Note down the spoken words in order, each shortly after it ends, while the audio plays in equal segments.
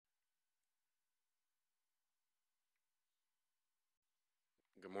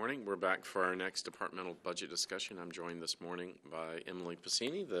Good morning. We're back for our next departmental budget discussion. I'm joined this morning by Emily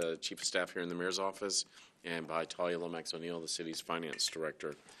Piscini, the Chief of Staff here in the Mayor's Office, and by Talia Lomax O'Neill, the City's Finance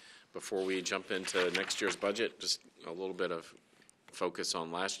Director. Before we jump into next year's budget, just a little bit of focus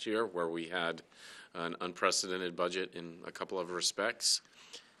on last year, where we had an unprecedented budget in a couple of respects,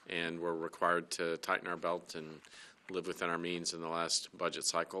 and we're required to tighten our belt and live within our means in the last budget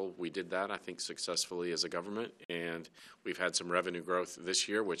cycle. We did that, I think, successfully as a government, and we've had some revenue growth this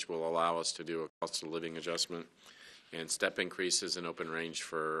year, which will allow us to do a cost of living adjustment and step increases in open range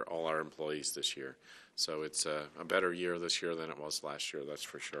for all our employees this year. So it's a better year this year than it was last year, that's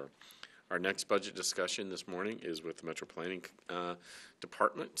for sure. Our next budget discussion this morning is with the Metro Planning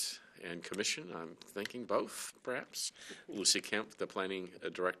Department and Commission. I'm thinking both, perhaps. Lucy Kemp, the Planning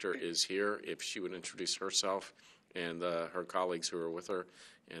Director, is here. If she would introduce herself and her colleagues who are with her,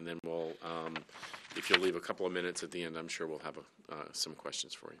 and then we'll, if you'll leave a couple of minutes at the end, I'm sure we'll have some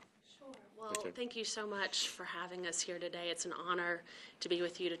questions for you. Sure. Well, thank you so much for having us here today. It's an honor to be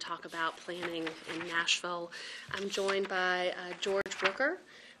with you to talk about planning in Nashville. I'm joined by George Brooker,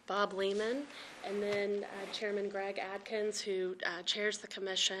 Bob Lehman, and then Chairman Greg Adkins, who chairs the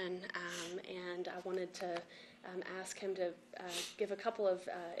commission, and I wanted to ask him to give a couple of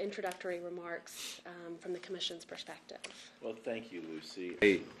introductory remarks from the Commission's perspective. Well, thank you, Lucy.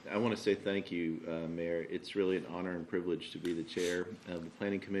 Hey, I want to say thank you, Mayor. It's really an honor and privilege to be the chair of the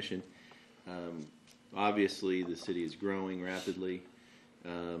Planning Commission. Obviously, the city is growing rapidly.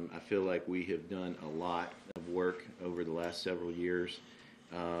 I feel like we have done a lot of work over the last several years.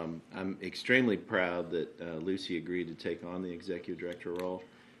 I'm extremely proud that Lucy agreed to take on the executive director role.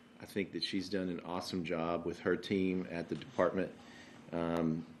 I think that she's done an awesome job with her team at the department,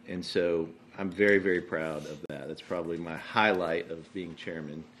 and so I'm very, very proud of that. That's probably my highlight of being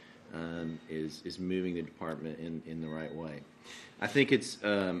chairman, is moving the department in the right way. I think it's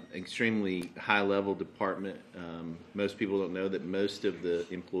extremely high-level department. Most people don't know that most of the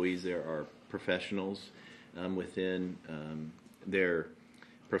employees there are professionals within their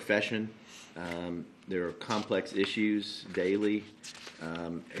profession. There are complex issues daily,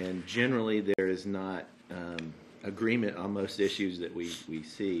 and generally there is not agreement on most issues that we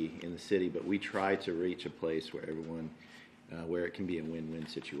see in the city, but we try to reach a place where everyone, where it can be a win-win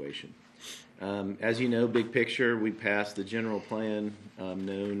situation. As you know, big picture, we passed the general plan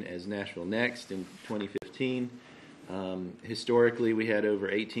known as Nashville Next in 2015. Historically, we had over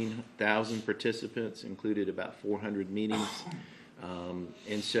 18,000 participants, included about 400 meetings.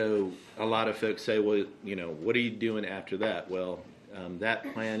 And so a lot of folks say, well, you know, what are you doing after that? Well,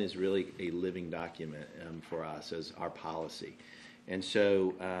 that plan is really a living document for us as our policy. And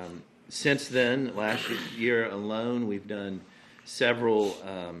so since then, last year alone, we've done several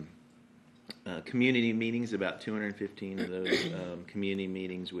community meetings, about 215 of those community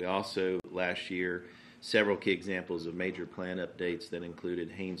meetings. We also, last year, several key examples of major plan updates that included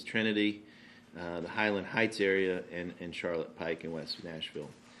Haynes Trinity, the Highland Heights area, and Charlotte Pike in West Nashville.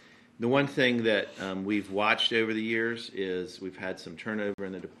 The one thing that we've watched over the years is we've had some turnover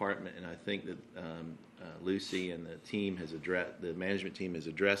in the department, and I think that Lucy and the team has addressed, the management team has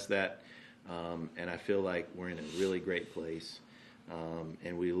addressed that, and I feel like we're in a really great place,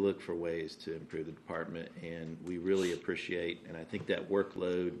 and we look for ways to improve the department, and we really appreciate, and I think that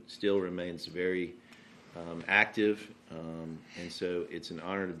workload still remains very active, and so it's an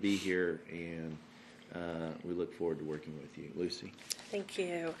honor to be here, and we look forward to working with you. Lucy? Thank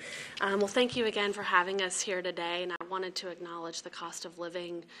you. Well, thank you again for having us here today, and I wanted to acknowledge the cost of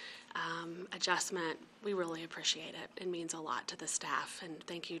living adjustment. We really appreciate it. It means a lot to the staff, and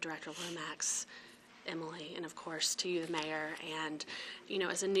thank you, Director Lomax, Emily, and of course to you, the mayor. And you know,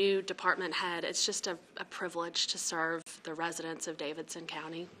 as a new department head, it's just a privilege to serve the residents of Davidson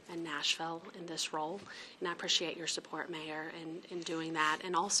County and Nashville in this role, and I appreciate your support, Mayor, in doing that,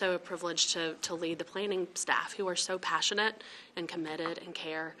 and also a privilege to lead the planning staff who are so passionate and committed and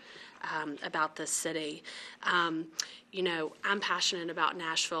care about this city. You know, I'm passionate about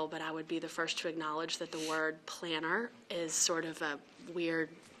Nashville, but I would be the first to acknowledge that the word planner is sort of a weird,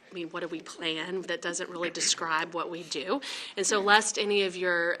 I mean, what do we plan? That doesn't really describe what we do. And so lest any of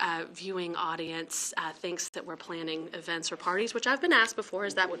your viewing audience thinks that we're planning events or parties, which I've been asked before,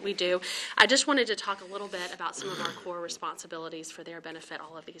 is that what we do? I just wanted to talk a little bit about some of our core responsibilities for their benefit.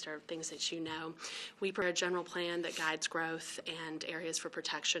 All of these are things that you know. We prepare a general plan that guides growth and areas for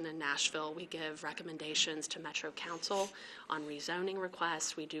protection in Nashville. We give recommendations to Metro Council on rezoning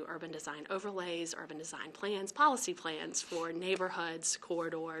requests. We do urban design overlays, urban design plans, policy plans for neighborhoods,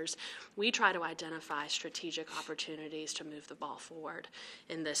 corridors. We try to identify strategic opportunities to move the ball forward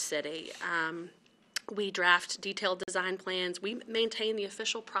in this city. We draft detailed design plans. We maintain the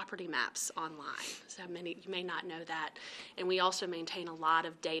official property maps online. So you may not know that. And we also maintain a lot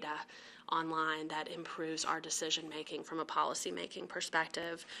of data online that improves our decision making from a policy making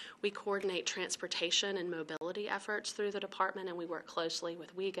perspective. We coordinate transportation and mobility efforts through the department, and we work closely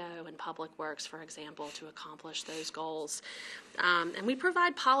with WEGO and Public Works, for example, to accomplish those goals. And we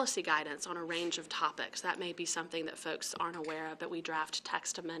provide policy guidance on a range of topics. That may be something that folks aren't aware of, but we draft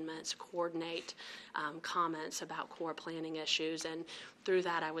text amendments, coordinate comments about core planning issues, and through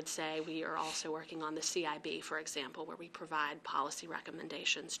that, I would say we are also working on the CIB, for example, where we provide policy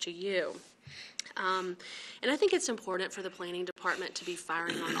recommendations to you. And I think it's important for the planning department to be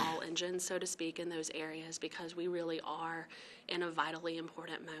firing on all engines, so to speak, in those areas, because we really are in a vitally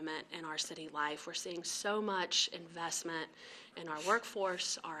important moment in our city life. We're seeing so much investment in our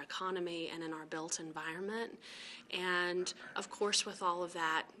workforce, our economy, and in our built environment. And of course, with all of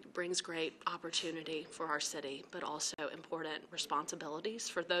that brings great opportunity for our city, but also important responsibilities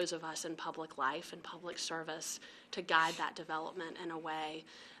for those of us in public life and public service to guide that development in a way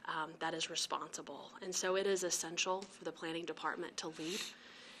that is responsible. And so it is essential for the planning department to lead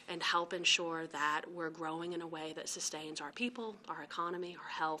and help ensure that we're growing in a way that sustains our people, our economy, our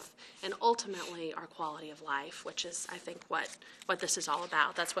health, and ultimately our quality of life, which is, I think, what this is all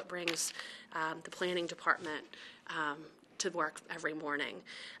about. That's what brings the planning department to work every morning.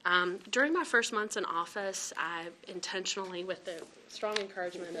 During my first months in office, I intentionally, with the strong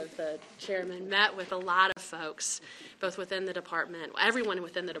encouragement of the chairman, met with a lot of folks, both within the department, everyone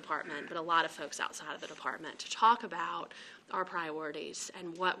within the department, but a lot of folks outside of the department, to talk about our priorities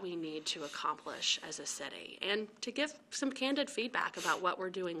and what we need to accomplish as a city, and to give some candid feedback about what we're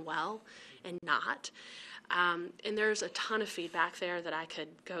doing well and not. And there's a ton of feedback there that I could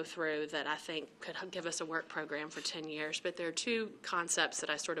go through that I think could give us a work program for 10 years, but there are two concepts that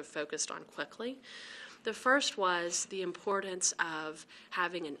I sort of focused on quickly. The first was the importance of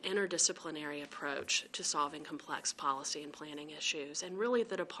having an interdisciplinary approach to solving complex policy and planning issues. And really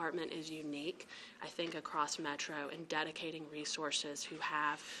the department is unique, I think, across Metro in dedicating resources who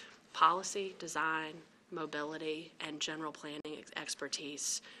have policy, design, mobility, and general planning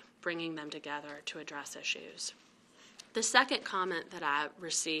expertise, bringing them together to address issues. The second comment that I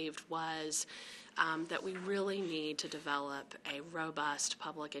received was that we really need to develop a robust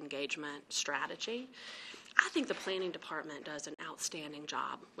public engagement strategy. I think the planning department does an outstanding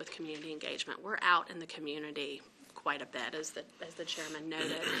job with community engagement. We're out in the community quite a bit, as the chairman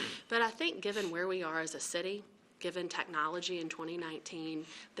noted. But I think given where we are as a city, given technology in 2019,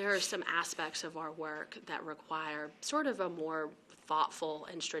 there are some aspects of our work that require sort of a more thoughtful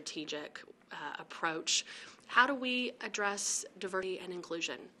and strategic approach. How do we address diversity and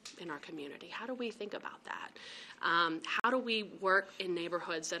inclusion in our community? How do we think about that? How do we work in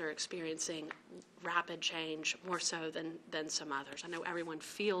neighborhoods that are experiencing rapid change more so than some others? I know everyone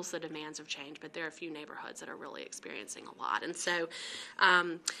feels the demands of change, but there are a few neighborhoods that are really experiencing a lot. And so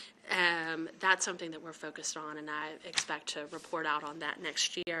that's something that we're focused on, and I expect to report out on that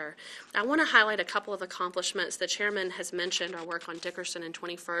next year. I want to highlight a couple of accomplishments. The chairman has mentioned our work on Dickerson and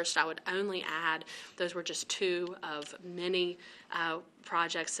 21st. I would only add those were just two of many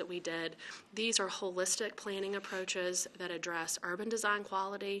projects that we did. These are holistic planning approaches that address urban design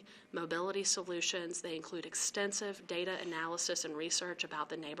quality, mobility solutions. They include extensive data analysis and research about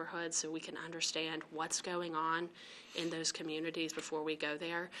the neighborhoods so we can understand what's going on in those communities before we go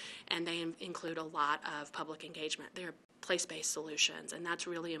there. And they include a lot of public engagement. They're place-based solutions, and that's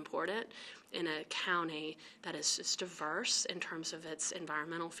really important in a county that is just diverse in terms of its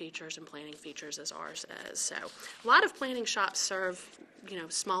environmental features and planning features as ours is. So a lot of planning shops serve,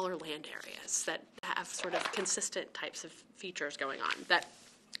 smaller land areas that have sort of consistent types of features going on. That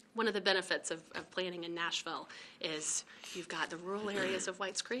one of the benefits of planning in Nashville is you've got the rural areas of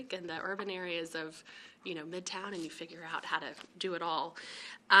Whites Creek and the urban areas of Midtown, and you figure out how to do it all.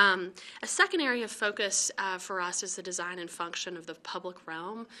 A second area of focus for us is the design and function of the public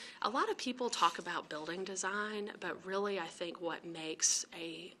realm. A lot of people talk about building design, but really I think what makes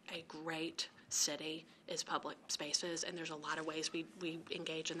a great city is public spaces, and there's a lot of ways we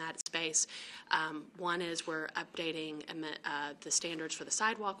engage in that space. One is we're updating the standards for the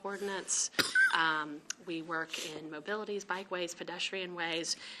sidewalk ordinance. We work in mobilities, bikeways, pedestrian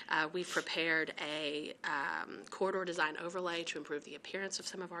ways. We've prepared a corridor design overlay to improve the appearance of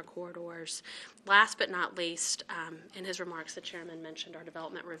some of our corridors. Last but not least, in his remarks, the chairman mentioned our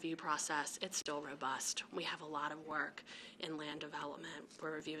development review process. It's still robust. We have a lot of work in land development.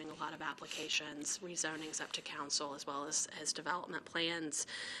 We're reviewing a lot of applications, rezonings up to council, as well as development plans.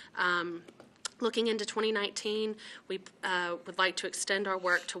 Looking into 2019, we would like to extend our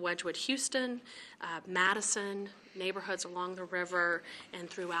work to Wedgwood, Houston, Madison, neighborhoods along the river, and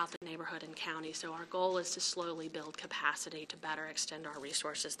throughout the neighborhood and county. So our goal is to slowly build capacity to better extend our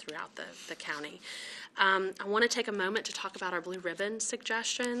resources throughout the county. I want to take a moment to talk about our blue ribbon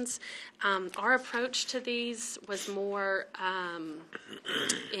suggestions. Our approach to these was more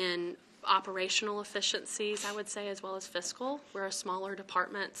in operational efficiencies, I would say, as well as fiscal. We're a smaller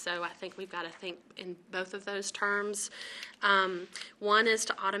department, so I think we've got to think in both of those terms. One is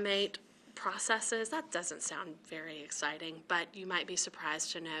to automate processes. That doesn't sound very exciting, but you might be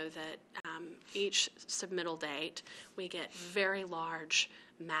surprised to know that each submittal date, we get very large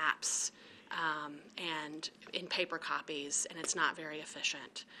maps and in paper copies, and it's not very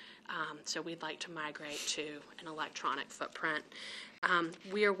efficient. So we'd like to migrate to an electronic footprint.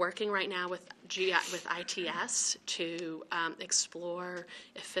 We are working right now with ITS to explore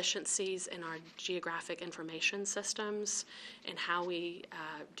efficiencies in our geographic information systems and how we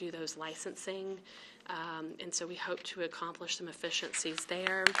do those licensing. And so we hope to accomplish some efficiencies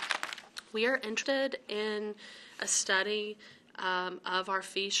there. We are interested in a study of our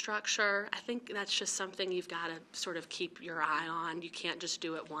fee structure. I think that's just something you've got to sort of keep your eye on. You can't just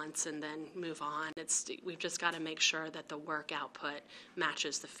do it once and then move on. We've just got to make sure that the work output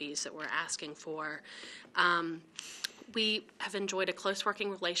matches the fees that we're asking for. We have enjoyed a close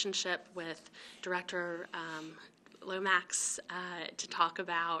working relationship with Director Lomax to talk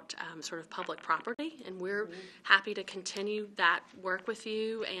about sort of public property, and we're happy to continue that work with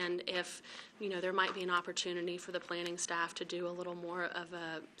you. And if there might be an opportunity for the planning staff to do a little more of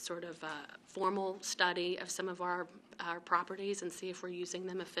a sort of a formal study of some of our properties and see if we're using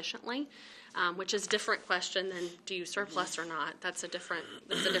them efficiently, which is a different question than do you surplus or not. That's a different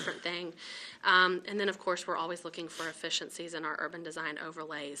thing. And then, of course, we're always looking for efficiencies in our urban design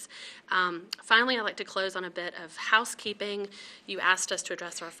overlays. Finally, I'd like to close on a bit of housekeeping. You asked us to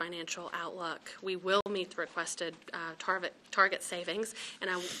address our financial outlook. We will meet the requested target savings, and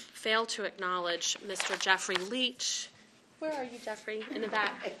I failed to acknowledge Mr. Jeffrey Leach. Where are you, Jeffrey? In the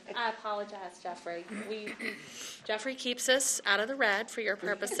back. I apologize, Jeffrey. Jeffrey keeps us out of the red for your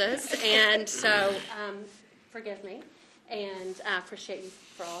purposes, and so forgive me, and I appreciate you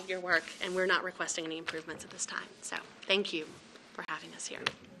for all of your work, and we're not requesting any improvements at this time. So thank you for having us here.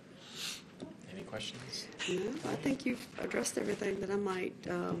 Any questions? No, I think you've addressed everything that I might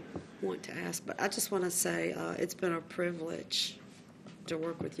want to ask, but I just want to say it's been a privilege to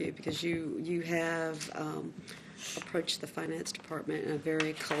work with you because you have approach the finance department in a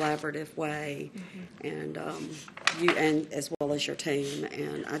very collaborative way, and you and as well as your team,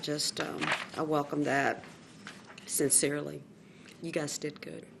 and I just I welcome that sincerely. You guys did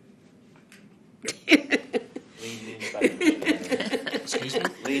good. Lean, mean, fighting machine. Excuse me?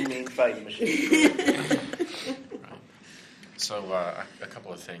 Lean, mean, fighting machine. Right. So a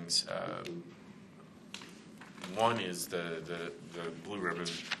couple of things. One is the Blue Ribbon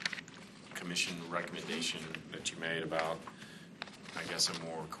Commission recommendation that you made about, I guess, a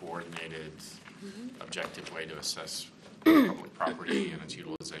more coordinated, objective way to assess public property and its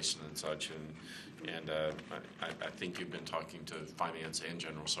utilization and such. And I think you've been talking to finance and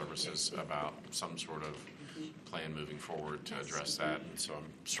general services about some sort of plan moving forward to address that. And so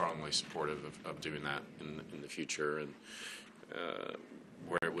I'm strongly supportive of doing that in the future. And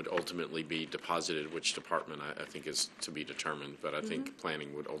where it would ultimately be deposited, which department I think is to be determined, but I think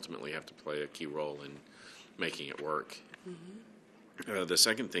planning would ultimately have to play a key role in making it work. The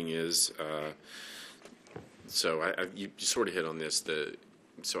second thing is, so you sort of hit on this,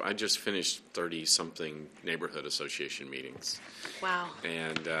 so I just finished 30-something neighborhood association meetings. Wow.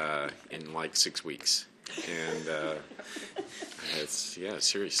 And in like 6 weeks. And it's, yeah,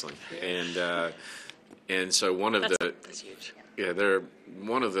 seriously. And so one of that's huge. Yeah,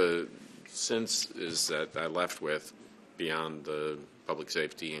 one of the senses that I left with beyond the public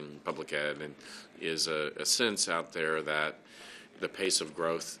safety and public ed and is a sense out there that the pace of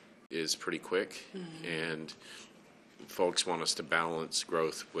growth is pretty quick, and folks want us to balance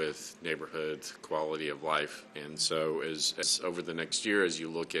growth with neighborhood quality of life. And so as over the next year, as you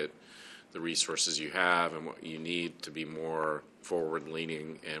look at the resources you have and what you need to be more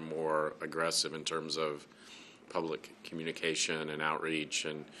forward-leaning and more aggressive in terms of public communication and outreach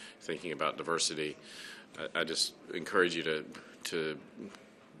and thinking about diversity, I just encourage you to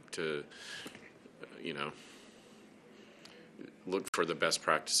look for the best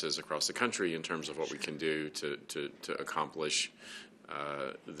practices across the country in terms of what we can do to accomplish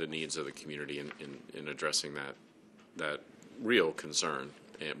the needs of the community in addressing that real concern.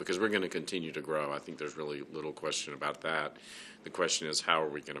 and because we're going to continue to grow. I think there's really little question about that. The question is, how are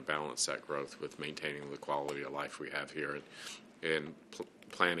we going to balance that growth with maintaining the quality of life we have here, and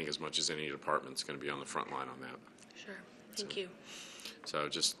planning as much as any department is going to be on the front line on that. Sure. Thank you. So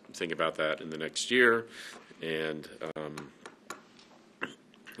just think about that in the next year. And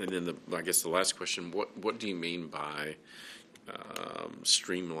then I guess the last question, what do you mean by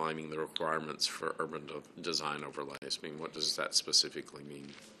streamlining the requirements for urban design overlays? I mean, what does that specifically mean?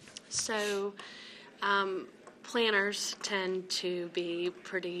 So planners tend to be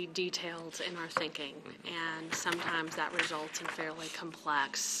pretty detailed in our thinking, and sometimes that results in fairly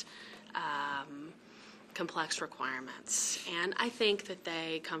complex requirements. And I think that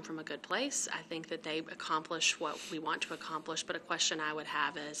they come from a good place. I think that they accomplish what we want to accomplish, but a question I would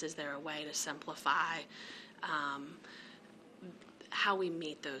have is there a way to simplify how we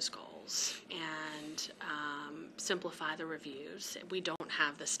meet those goals and simplify the reviews? We don't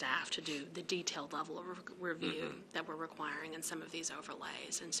have the staff to do the detailed level of review that we're requiring in some of these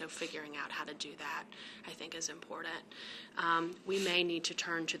overlays, and so figuring out how to do that, I think, is important. We may need to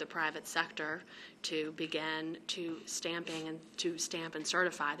turn to the private sector to begin to stamp and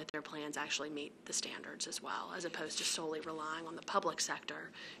certify that their plans actually meet the standards as well, as opposed to solely relying on the public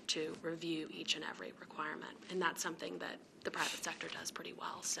sector to review each and every requirement. And that's something that the private sector does pretty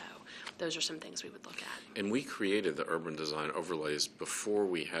well. So those are some things we would look at. And we created the urban design overlays before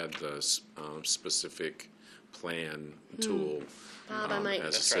we had the specific plan tool Bob, I might.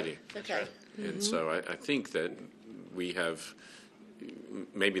 as a city. Okay. And so I think that we have,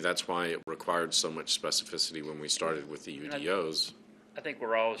 maybe that's why it required so much specificity when we started with the UDOs. I think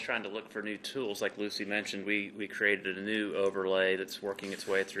we're always trying to look for new tools. Like Lucy mentioned, we created a new overlay that's working its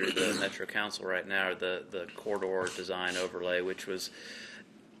way through the Metro Council right now, the corridor design overlay, which was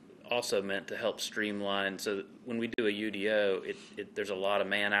also meant to help streamline. So that when we do a UDO, there's a lot of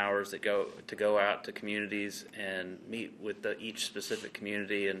man hours that go out to communities and meet with each specific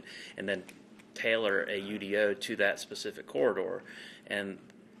community and then tailor a UDO to that specific corridor. And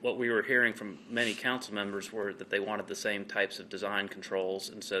what we were hearing from many council members were that they wanted the same types of design controls,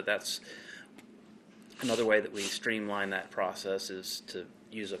 and so that's another way that we streamline that process is to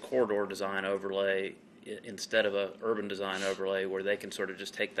use a corridor design overlay instead of a urban design overlay, where they can sort of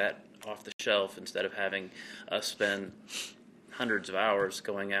just take that off the shelf instead of having us spend hundreds of hours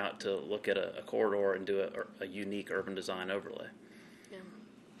going out to look at a corridor and do a unique urban design overlay. Yeah.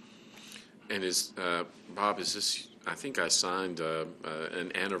 And Bob, is this, I think I signed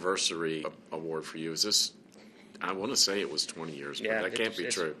an anniversary award for you. Is this, I want to say it was 20 years, but that can't be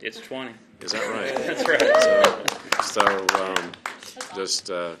true. It's 20. Is that right? That's right. So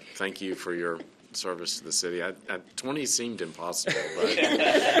just thank you for your service to the city. 20 seemed impossible, but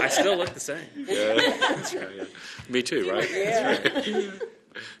I still look the same. yeah, that's right. Yeah. Me too, right? Yeah.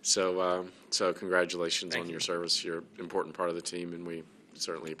 That's right. So congratulations Thank on you. your service. You're an important part of the team, and we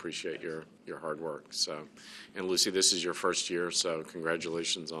certainly appreciate your hard work. So, and Lucy, this is your first year, so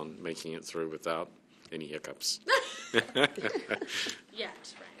congratulations on making it through without any hiccups. Yes,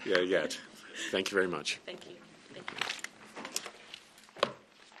 right. Yeah, yet. Thank you very much. Thank you.